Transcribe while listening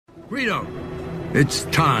Rito, it's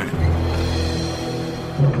time.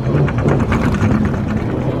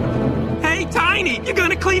 Hey, Tiny, you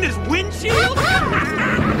gonna clean his windshield?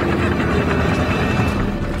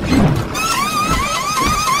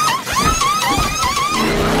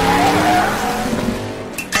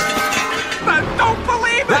 I don't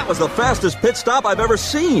believe it! That was the fastest pit stop I've ever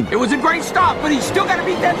seen. It was a great stop, but he's still gotta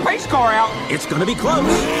beat that pace car out. It's gonna be close.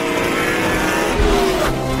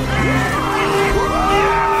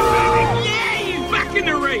 Yeah, he's back in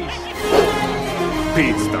the race.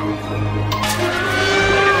 Pit stop.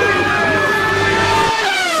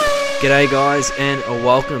 G'day guys, and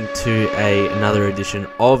welcome to another edition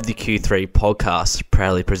of the Q3 podcast,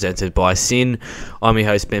 proudly presented by Sin. I'm your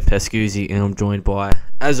host Ben Pascuzzi, and I'm joined by,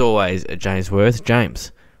 as always, James Worth.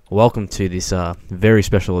 James, welcome to this very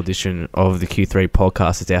special edition of the Q3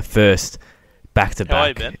 podcast. It's our first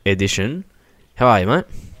back-to-back edition. How are you, mate?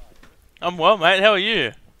 I'm well, mate. How are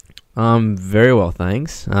you? I'm very well,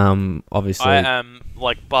 thanks. Obviously, I am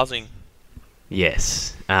buzzing.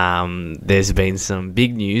 Yes. There's been some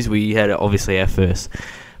big news. We had obviously our first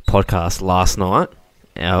podcast last night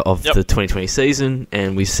of the 2020 season,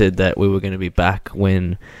 and we said that we were going to be back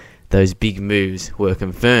when those big moves were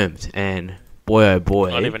confirmed. And boy, oh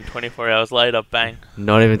boy. Not even 24 hours later, bang.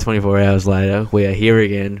 Not even 24 hours later, we are here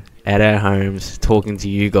again at our homes talking to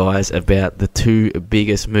you guys about the two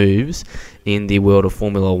biggest moves in the world of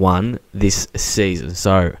Formula One this season.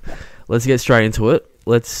 So let's get straight into it.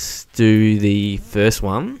 Let's do the first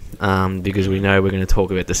one because we know we're going to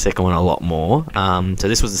talk about the second one a lot more. So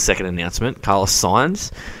this was the second announcement. Carlos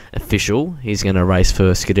Sainz, official. He's going to race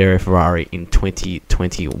for Scuderia Ferrari in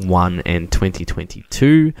 2021 and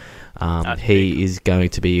 2022. He is going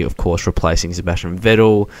to be, of course, replacing Sebastian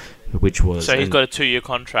Vettel, which was... So he's got a 2-year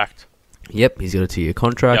contract. Yep, he's got a 2-year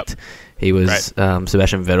contract. Yep. He was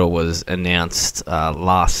Sebastian Vettel was announced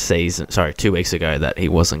 2 weeks ago that he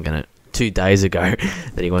wasn't going to... 2 days ago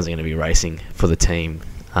that he wasn't going to be racing for the team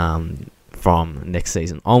from next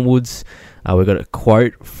season onwards. We've got a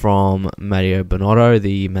quote from Matteo Binotto,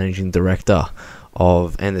 the managing director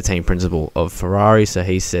and the team principal of Ferrari. So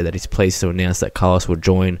he said that he's pleased to announce that Carlos will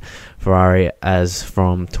join Ferrari as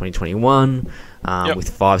from 2021. With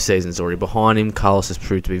 5 seasons already behind him, Carlos has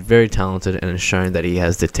proved to be very talented and has shown that he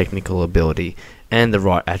has the technical ability and the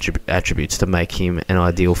right attributes to make him an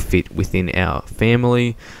ideal fit within our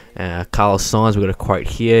family. Carlos Sainz, we've got a quote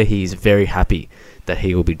here. He's very happy that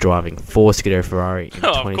he will be driving for Scuderia Ferrari in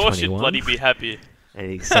 2021. Of course you'd bloody be happy.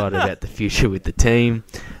 And he's excited about the future with the team.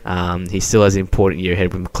 He still has an important year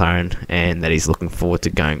ahead with McLaren, and that he's looking forward to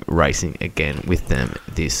going racing again with them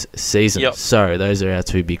this season. Yep. So those are our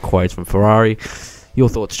two big quotes from Ferrari. Your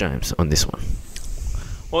thoughts, James, on this one?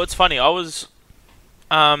 Well, it's funny. I was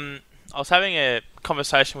having a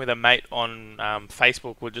conversation with a mate on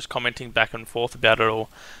Facebook. We're just commenting back and forth about it all.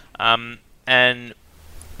 And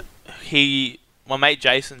my mate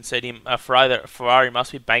Jason said Ferrari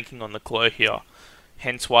must be banking on Leclerc here,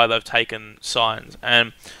 hence why they've taken Sainz.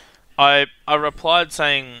 And I replied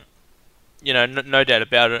saying, no doubt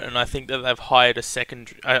about it, and I think that they've hired a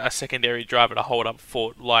secondary driver to hold up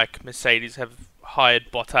fort, like Mercedes have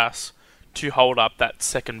hired Bottas to hold up that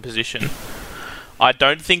second position. I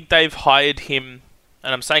don't think they've hired him,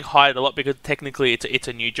 and I'm saying hired a lot because technically it's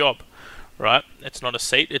a new job, right? It's not a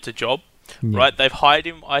seat, it's a job, right? They've hired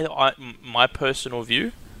him. My personal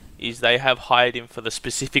view is they have hired him for the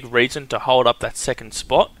specific reason to hold up that second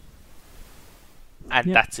spot,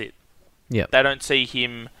 and that's it. Yeah, they don't see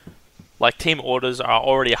him. Team orders are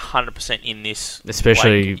already 100% in this.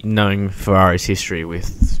 Especially knowing Ferrari's history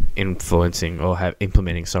with influencing or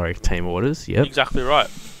implementing team orders. Yep, exactly right.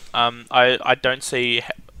 I don't see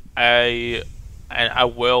a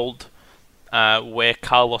world where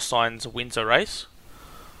Carlos Sainz wins a race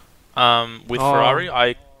with Ferrari.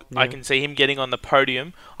 I can see him getting on the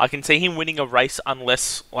podium. I can see him winning a race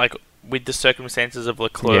unless, with the circumstances of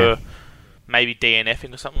Leclerc, maybe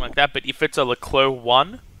DNFing or something like that. But if it's a Leclerc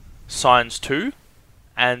 1, Sainz 2,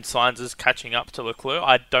 and Sainz is catching up to Leclerc,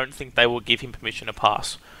 I don't think they will give him permission to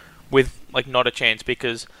pass. With, not a chance,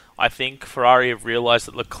 because I think Ferrari have realised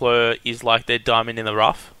that Leclerc is their diamond in the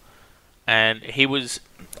rough. And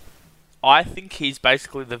I think he's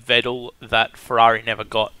basically the Vettel that Ferrari never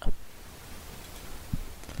got.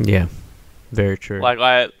 Yeah, very true.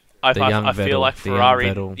 I Vettel, feel like Ferrari...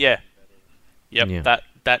 Vettel. Yeah. Yep,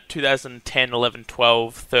 that 2010, 11,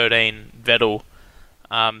 12, 13 Vettel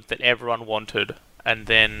that everyone wanted, and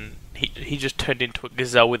then he just turned into a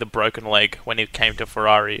gazelle with a broken leg when he came to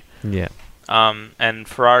Ferrari. Yeah. And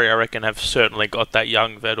Ferrari, I reckon, have certainly got that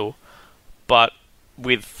young Vettel, but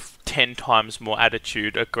with 10 times more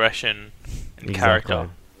attitude, aggression, and character.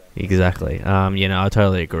 Exactly. I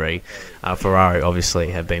totally agree. Ferrari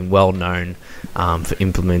obviously have been well known for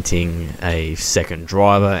implementing a second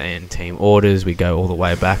driver and team orders. We go all the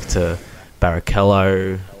way back to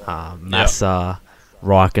Barrichello, Massa,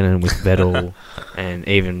 Raikkonen with Vettel, and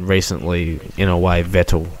even recently, in a way,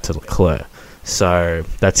 Vettel to Leclerc. So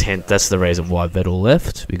that's the reason why Vettel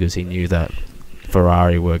left, because he knew that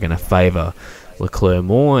Ferrari were going to favour Leclerc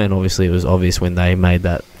more, and obviously it was obvious when they made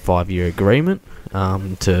that 5-year agreement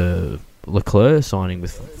to Leclerc signing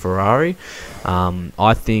with Ferrari.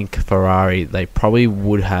 I think Ferrari, they probably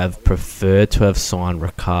would have preferred to have signed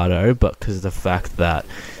Ricciardo, but because of the fact that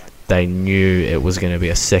they knew it was going to be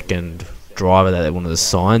a second driver that they wanted to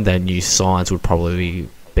sign, they knew Sainz would probably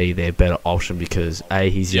be their better option because A,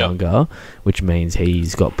 he's younger, which means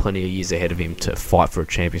he's got plenty of years ahead of him to fight for a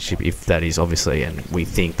championship, if that is obviously, and we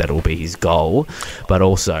think that will be his goal, but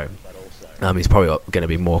also he's probably going to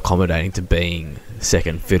be more accommodating to being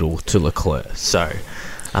second fiddle to Leclerc. So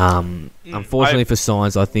unfortunately for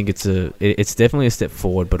Sainz, I think it's definitely a step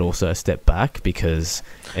forward, but also a step back, because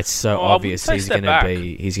it's so obvious he's going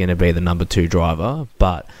to be the number 2 driver,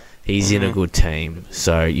 but he's in a good team,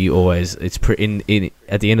 so you always at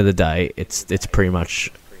the end of the day, it's pretty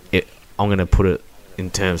much it. I'm going to put it in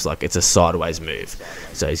terms like it's a sideways move.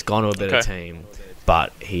 So he's gone to a better team,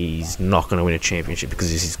 but he's not going to win a championship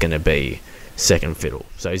because this is going to be second fiddle.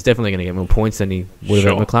 So he's definitely going to get more points than he would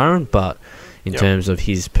have at McLaren, but in terms of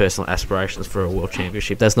his personal aspirations for a world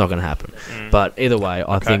championship, that's not going to happen. But either way,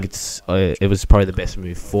 I think it was probably the best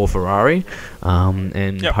move for Ferrari,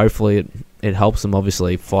 and hopefully it helps them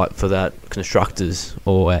obviously fight for that constructors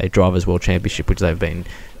or a drivers' world championship, which they've been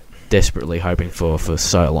desperately hoping for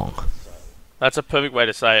so long. That's a perfect way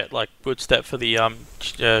to say it. Like, good step for the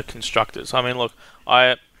constructors. I mean, look,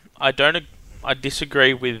 I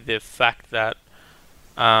disagree with the fact that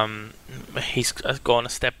he's gone a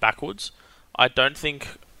step backwards. I don't think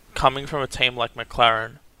coming from a team like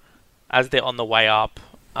McLaren, as they're on the way up,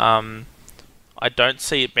 I don't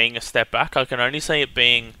see it being a step back. I can only see it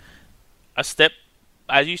being a step,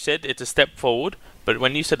 as you said, it's a step forward. But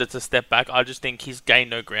when you said it's a step back, I just think he's gained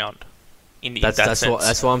no ground.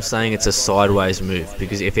 That's why I'm saying it's a sideways move,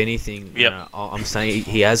 because if anything, I'm saying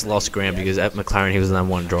he has lost ground, because at McLaren he was the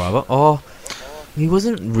number 1 driver. He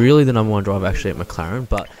wasn't really the number 1 driver actually at McLaren,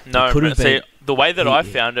 but no. The way that I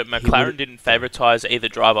found it, McLaren didn't favoritise either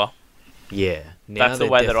driver. Yeah, that's the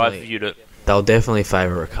way that I viewed it. They'll definitely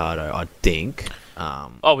favour Ricciardo, I think.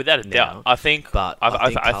 Without a doubt. I think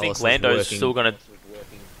Lando's still going to...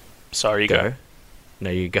 Sorry, you go.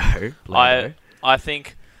 No, you go. Lando. I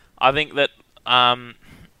think that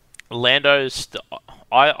Lando's... The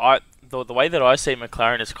way that I see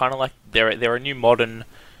McLaren is kind of like they're a new modern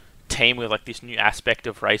team with like this new aspect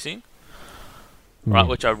of racing, right?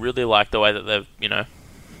 Which I really like the way that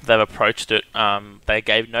they've approached it. They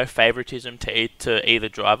gave no favoritism to either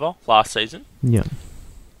driver last season. Yeah.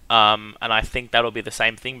 And I think that'll be the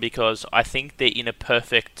same thing, because I think they're in a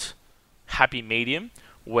perfect happy medium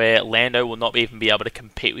where Lando will not even be able to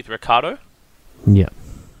compete with Ricciardo. Yeah.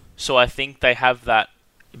 So I think they have that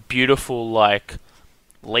beautiful like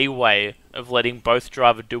leeway of letting both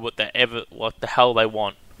drivers do what the hell they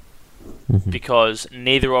want, because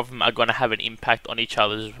neither of them are going to have an impact on each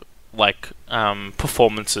other's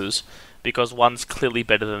performances, because one's clearly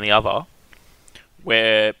better than the other.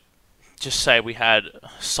 Where, just say we had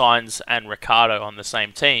Sainz and Ricciardo on the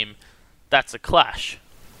same team, that's a clash.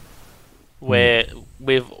 Where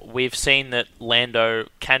we've seen that Lando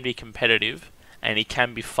can be competitive and he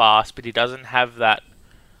can be fast, but he doesn't have that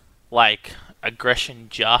aggression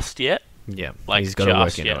just yet. Yeah, he's got to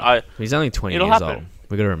work into it. He's only 20 years old.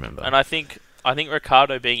 We've got to remember. And I think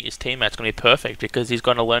Ricciardo being his teammate's going to be perfect, because he's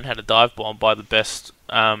going to learn how to dive bomb by the best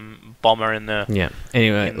bomber in the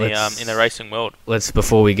in the racing world.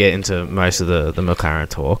 Before we get into most of the McLaren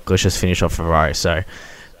talk, let's just finish off Ferrari. So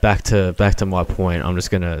back to my point, I'm just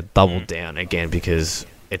going to double down again, because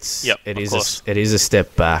it is a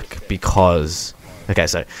step back, because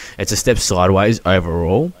so it's a step sideways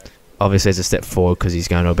overall. Obviously, it's a step forward because he's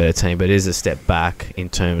going to a better team, but it is a step back in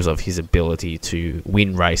terms of his ability to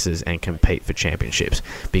win races and compete for championships.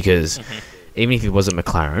 Because even if he was at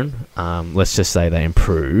McLaren, let's just say they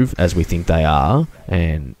improve, as we think they are,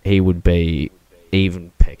 and he would be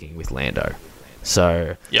even pecking with Lando.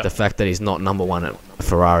 So the fact that he's not number 1 at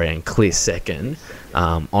Ferrari and clear second,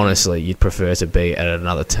 honestly, you'd prefer to be at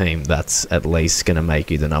another team that's at least going to make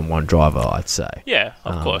you the number 1 driver, I'd say. Yeah,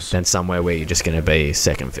 of course. Than somewhere where you're just going to be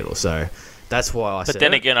second fiddle. So that's why I said. But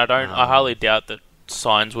then again, I highly doubt that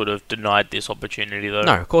Sainz would have denied this opportunity, though.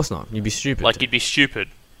 No, of course not. You'd be stupid. You'd be stupid.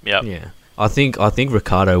 Yep. Yeah. I think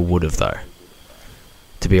Ricciardo would have, though.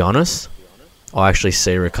 To be honest, I actually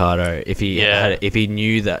see Ricciardo if he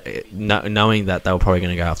knew that, knowing that they were probably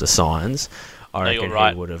going to go after Sainz, I reckon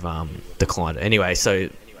he would have declined it. Anyway, so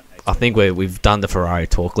I think we've done the Ferrari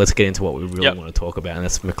talk. Let's get into what we really want to talk about, and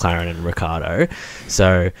that's McLaren and Ricciardo.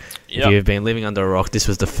 So, if you've been living under a rock, this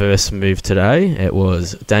was the first move today. It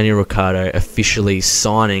was Daniel Ricciardo officially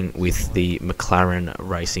signing with the McLaren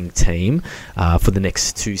racing team for the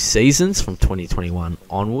next 2 seasons from 2021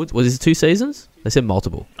 onwards. Was it 2 seasons? They said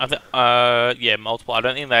multiple. Multiple. I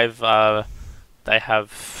don't think they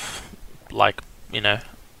have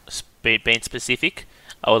been specific.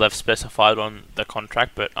 Or they've specified on the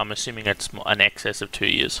contract, but I'm assuming it's an excess of 2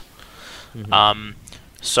 years. Mm-hmm.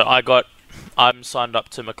 So I'm signed up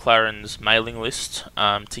to McLaren's mailing list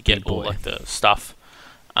to get all the stuff.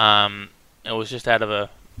 It was just out of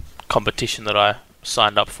a competition that I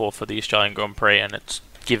signed up for the Australian Grand Prix, and it's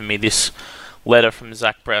given me this letter from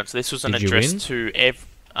Zach Brown. So this was an address to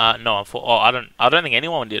I don't think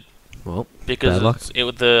anyone did. Well, because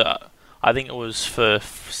I think it was for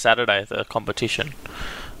Saturday, the competition.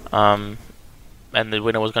 And the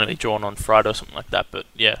winner was going to be drawn on Friday or something like that. But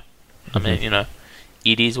yeah, I mean,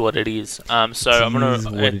 it is what it is. So I'm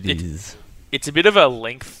going to... It's a bit of a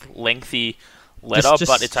lengthy letter,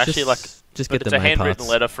 but it's actually it's a handwritten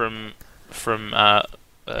letter from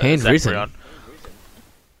handwritten? Zach Brown.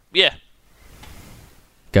 Yeah.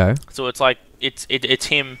 Go. So it's like, it's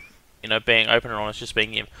him... being open and honest, just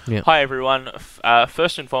being him. Yep. Hi everyone.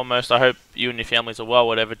 First and foremost, I hope you and your families are well,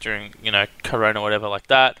 whatever, during, Corona, whatever like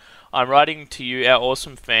that. I'm writing to you, our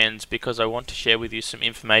awesome fans, because I want to share with you some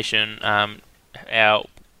information, our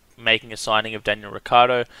making a signing of Daniel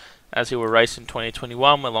Ricciardo, as he will race in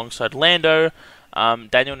 2021 alongside Lando.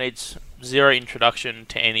 Daniel needs zero introduction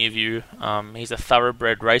to any of you. He's a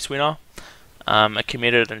thoroughbred race winner, a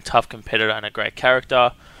committed and tough competitor, and a great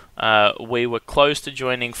character. We were close to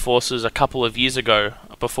joining forces a couple of years ago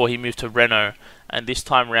before he moved to Renault, and this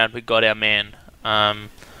time round we got our man.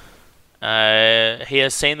 He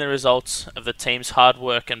has seen the results of the team's hard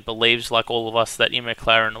work and believes, like all of us, that in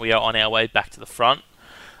McLaren we are on our way back to the front.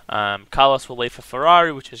 Carlos will leave for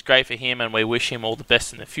Ferrari, which is great for him, and we wish him all the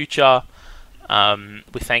best in the future.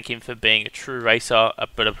 We thank him for being a true racer,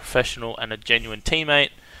 but a professional and a genuine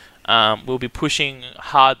teammate. We'll be pushing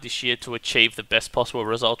hard this year to achieve the best possible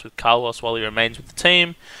result with Carlos while he remains with the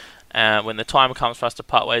team. When the time comes for us to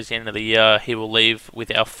part ways at the end of the year, he will leave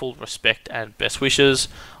with our full respect and best wishes.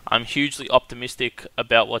 I'm hugely optimistic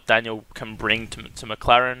about what Daniel can bring to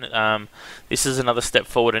McLaren. This is another step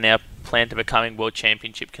forward in our plan to becoming World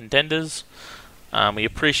Championship contenders. We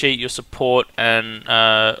appreciate your support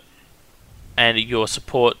and your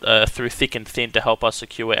support through thick and thin to help us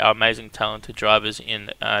secure our amazing talented drivers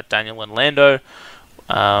in Daniel and Lando.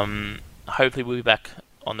 Hopefully we'll be back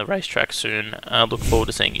on the racetrack soon. I look forward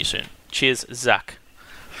to seeing you soon. Cheers, Zach.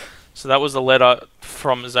 So that was a letter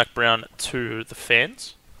from Zach Brown to the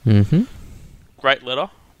fans. Mm-hmm. Great letter.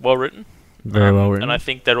 Well written. Very well written. And I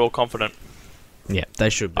think they're all confident. Yeah, they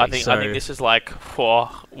should be. I think this is like,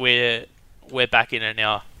 we're back in it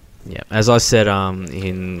now. Yeah, as I said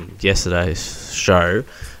in yesterday's show,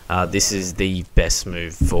 this is the best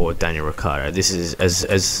move for Daniel Ricciardo. This is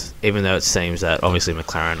as even though it seems that obviously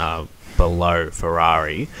McLaren are below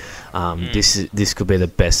Ferrari, this could be the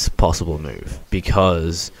best possible move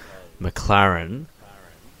because McLaren.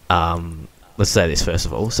 Let's say this first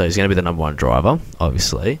of all. So he's going to be the number one driver,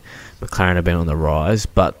 obviously. McLaren have been on the rise,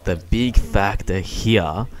 but the big factor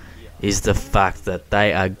here is the fact that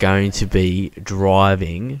they are going to be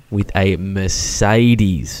driving with a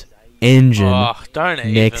Mercedes engine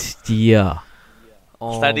next year.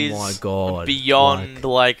 Oh that is my god. Beyond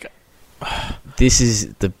this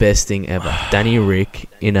is the best thing ever. Danny Rick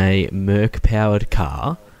in a Merc powered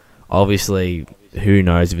car. Obviously, who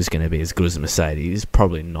knows if it's going to be as good as a Mercedes?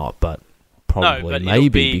 Probably not, but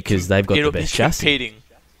maybe because they've got the best chassis.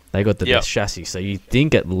 They got the best chassis, so you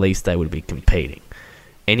think at least they would be competing.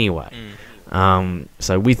 Anyway,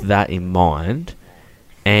 so with that in mind,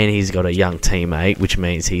 and he's got a young teammate, which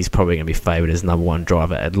means he's probably going to be favoured as number one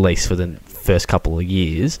driver at least for the first couple of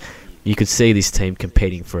years. You could see this team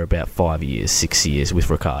competing for about 5 years, 6 years with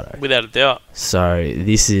Ricciardo. Without a doubt. So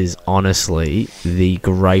this is honestly the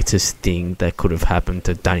greatest thing that could have happened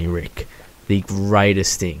to Danny Rick. The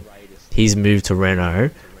greatest thing. His move to Renault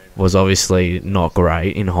was obviously not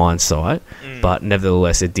great in hindsight, but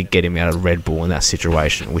nevertheless it did get him out of Red Bull in that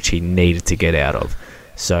situation, which he needed to get out of.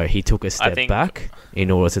 So he took a step back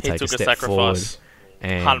in order to take a step forward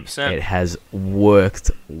and 100%. it has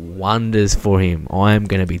worked wonders for him. I am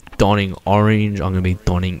going to be donning orange. I'm going to be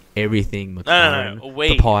donning everything. McLaren, No.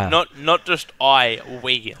 We, papaya. not just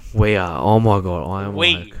we. We are. Oh my god, I am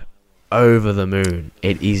like over the moon.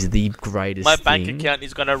 It is the greatest My thing bank account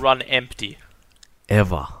is going to run empty.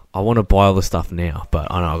 ever. I want to buy all the stuff now,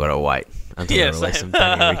 but I know I've got to wait until Yeah, they release same. some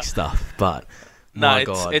Danny Rick stuff. But my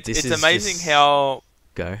god, it's this is amazing just... how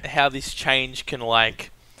Go. this change can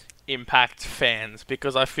like impact fans,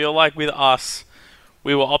 because I feel like with us,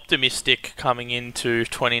 we were optimistic coming into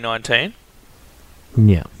 2019.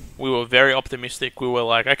 Yeah. We were very optimistic. We were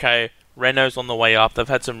like, okay, Renault's on the way up. They've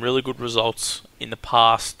had some really good results in the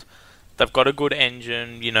past. They've got a good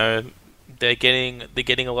engine. You know, they're getting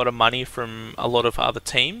a lot of money from a lot of other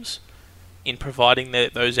teams in providing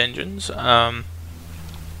those engines.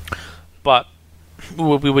 But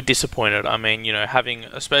we were disappointed. I mean, you know, having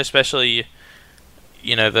especially,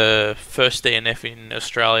 you know, the first DNF in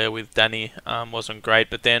Australia with Danny wasn't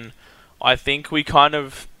great. But then I think we kind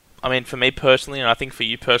of, I mean, for me personally, and I think for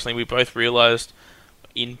you personally, we both realised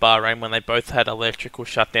in Bahrain when they both had electrical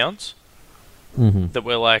shutdowns that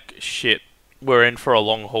we're like, shit, we're in for a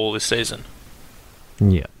long haul this season.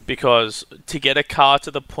 Yeah. Because to get a car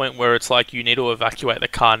to the point where it's like you need to evacuate the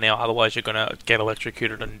car now, otherwise you're going to get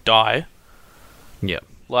electrocuted and die. Yeah.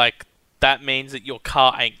 Like, that means that your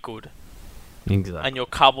car ain't good. Exactly. And your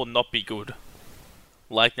car will not be good.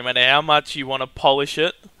 Like, no matter how much you want to polish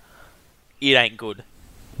it, it ain't good.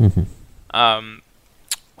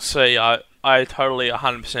 So yeah, I totally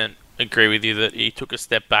 100% agree with you that he took a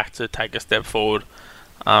step back to take a step forward.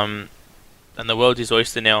 And the world is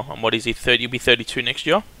oyster now. And what is he, 30? He'll be 32 next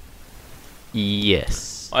year?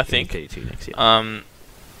 Yes. I think. 32 next year.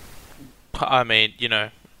 I mean, you know,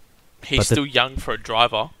 he's still young for a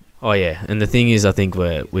driver. Oh yeah, and the thing is, I think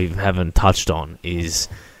we haven't touched on is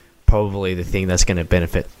probably the thing that's going to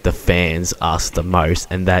benefit the fans, us the most,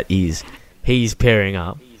 and that is he's pairing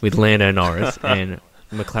up with Lando Norris, and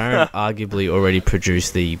McLaren arguably already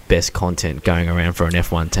produced the best content going around for an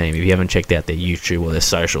F1 team. If you haven't checked out their YouTube or their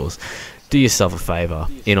socials, do yourself a favour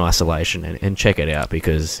in isolation and check it out,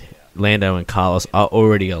 because Lando and Carlos are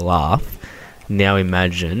already a laugh. Now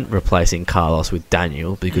imagine replacing Carlos with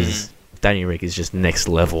Daniel, because Danny Rick is just next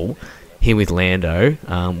level. Him with Lando,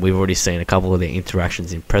 we've already seen a couple of their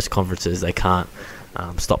interactions in press conferences. They can't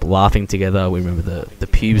stop laughing together. We remember the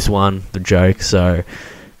pubes one, the joke. So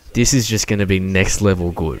this is just going to be next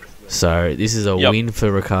level good. So this is a win for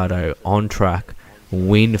Ricciardo on track,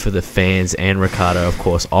 win for the fans and Ricciardo, of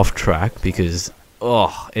course, off track, because,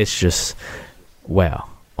 it's just, wow.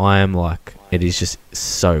 It is just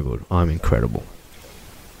so good. I'm incredible.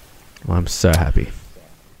 I'm so happy.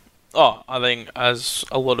 Oh, I think as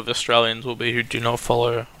a lot of Australians will be who do not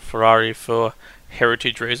follow Ferrari for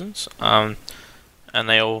heritage reasons, and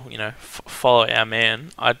they all, you know, follow our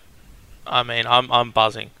man. I mean, I'm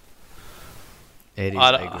buzzing. It is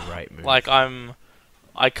a great move. Like,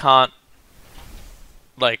 I can't,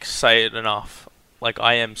 like, say it enough. Like,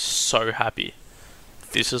 I am so happy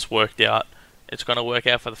this has worked out. It's going to work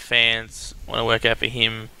out for the fans. It's going to work out for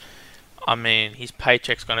him. I mean, his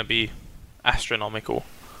paycheck's going to be astronomical.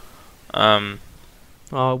 Will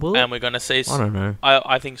it? And we're going to see... I don't know.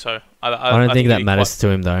 I think so. I don't think that matters to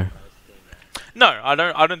him, though. No, I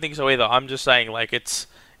don't think so either. I'm just saying, like, it's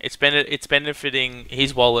benefiting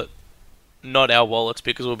his wallet, not our wallets,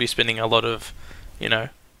 because we'll be spending a lot of, you know,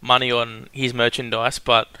 money on his merchandise.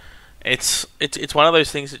 But it's one of those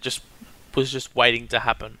things that just was just waiting to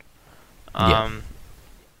happen. I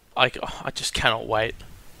just cannot wait.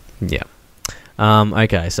 Yeah.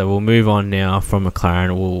 Okay, so we'll move on now from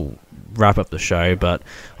McLaren. We'll wrap up the show, but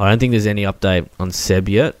I don't think there's any update on Seb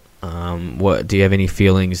yet. What do you have any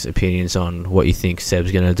feelings, opinions on what you think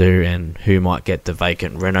Seb's going to do and who might get the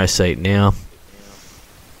vacant Renault seat now?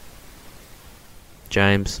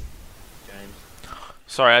 James?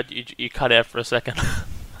 Sorry, you cut out for a second.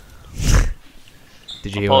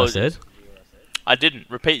 Did you hear what I said? I didn't.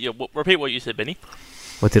 Repeat what you said, Benny.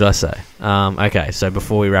 What did I say? Okay, so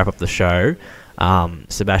before we wrap up the show,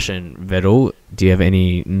 Sebastian Vettel, do you have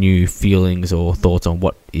any new feelings or thoughts on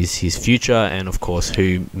what is his future, and of course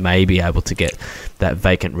who may be able to get that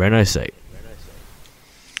vacant Renault seat?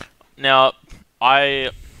 Now, I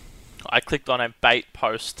clicked on a bait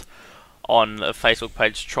post on the Facebook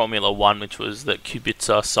page Trollmula 1, which was that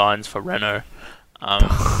Kubica signs for Renault.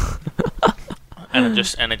 And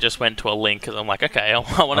it just went to a link, because I'm like, okay,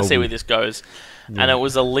 I want to see where this goes. Yeah. And it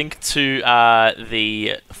was a link to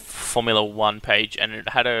the Formula 1 page, and it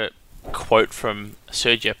had a quote from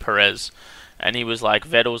Sergio Perez, and he was like,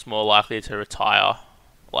 Vettel's more likely to retire,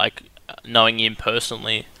 like, knowing him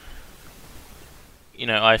personally,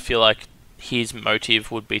 I feel like his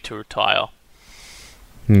motive would be to retire.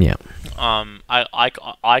 Yeah.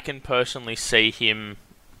 I can personally see him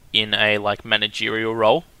in a like managerial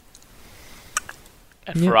role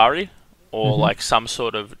at Ferrari, or like some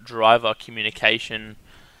sort of driver communication,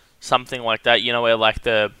 something like that. Where like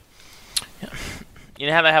how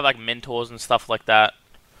they have like mentors and stuff like that,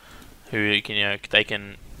 who can they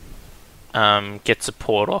can get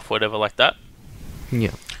support off, whatever like that.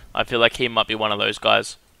 Yeah. I feel like he might be one of those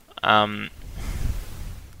guys.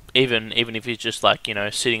 Even if he's just like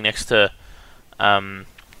sitting next to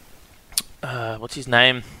what's his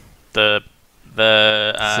name, the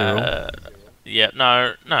Cyril?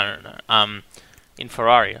 no in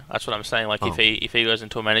Ferrari, that's what I'm saying. Like if he goes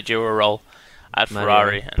into a managerial role at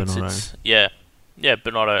Ferrari and sits,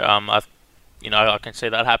 Binotto, I can see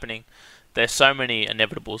that happening. There's so many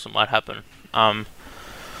inevitables that might happen,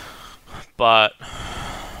 but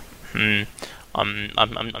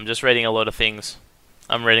I'm just reading a lot of things.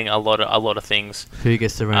 I'm reading a lot of things. Who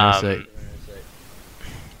gets the Renault seat?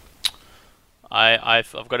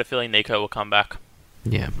 I've got a feeling Nico will come back.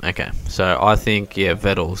 Yeah, okay. So I think,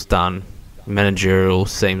 Vettel's done. Managerial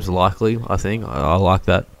seems likely, I think. I like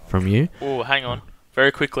that from you. Oh, hang on.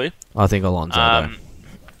 Very quickly. I think Alonso, though.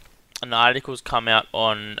 An article's come out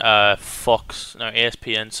on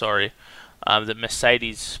ESPN, sorry, that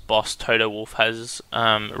Mercedes boss Toto Wolff has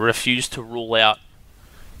refused to rule out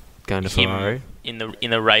Going to him Ferrari? in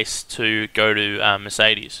the race to go to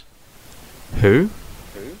Mercedes. Who?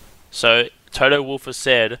 So Toto Wolff has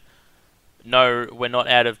said, no, we're not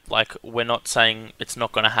we're not saying it's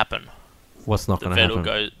not going to happen. What's not going to happen?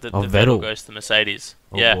 Vettel goes to Mercedes.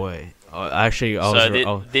 Oh yeah. boy!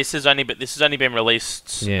 This has only been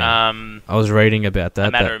released. Yeah. I was reading about that.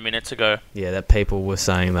 A matter of minutes ago. Yeah, that people were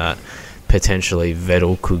saying that potentially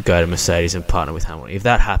Vettel could go to Mercedes and partner with Hamilton. If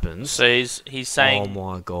that happens, so he's saying.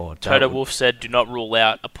 Oh my god! Toto Wolff said, "Do not rule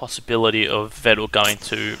out a possibility of Vettel going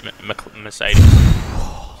to Mercedes."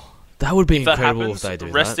 That would be if incredible that happens, if they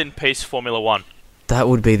do rest that. in peace, Formula One. That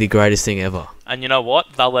would be the greatest thing ever. And you know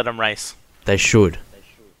what? They'll let them race. They should.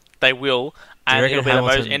 They will, and it'll be the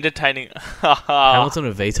most entertaining. Hamilton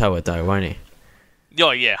will veto it though, won't he? Oh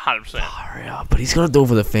yeah, 100%. But he's got to do it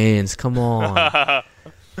for the fans. Come on.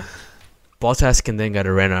 Bottas can then go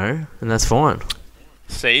to Renault, and that's fine.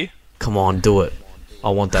 See? Come on, do it. I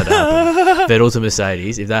want that to happen. Vettel to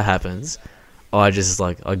Mercedes. If that happens, I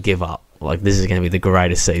give up. Like, this is going to be the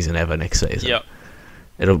greatest season ever next season. Yep.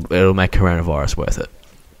 It'll make coronavirus worth it.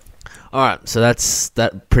 All right, so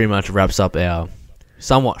that pretty much wraps up our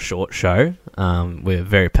somewhat short show. We're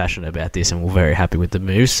very passionate about this, and we're very happy with the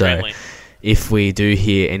move. So, if we do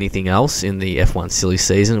hear anything else in the F1 silly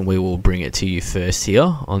season, we will bring it to you first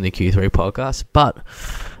here on the Q3 podcast. But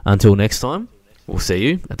until next time, we'll see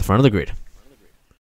you at the front of the grid.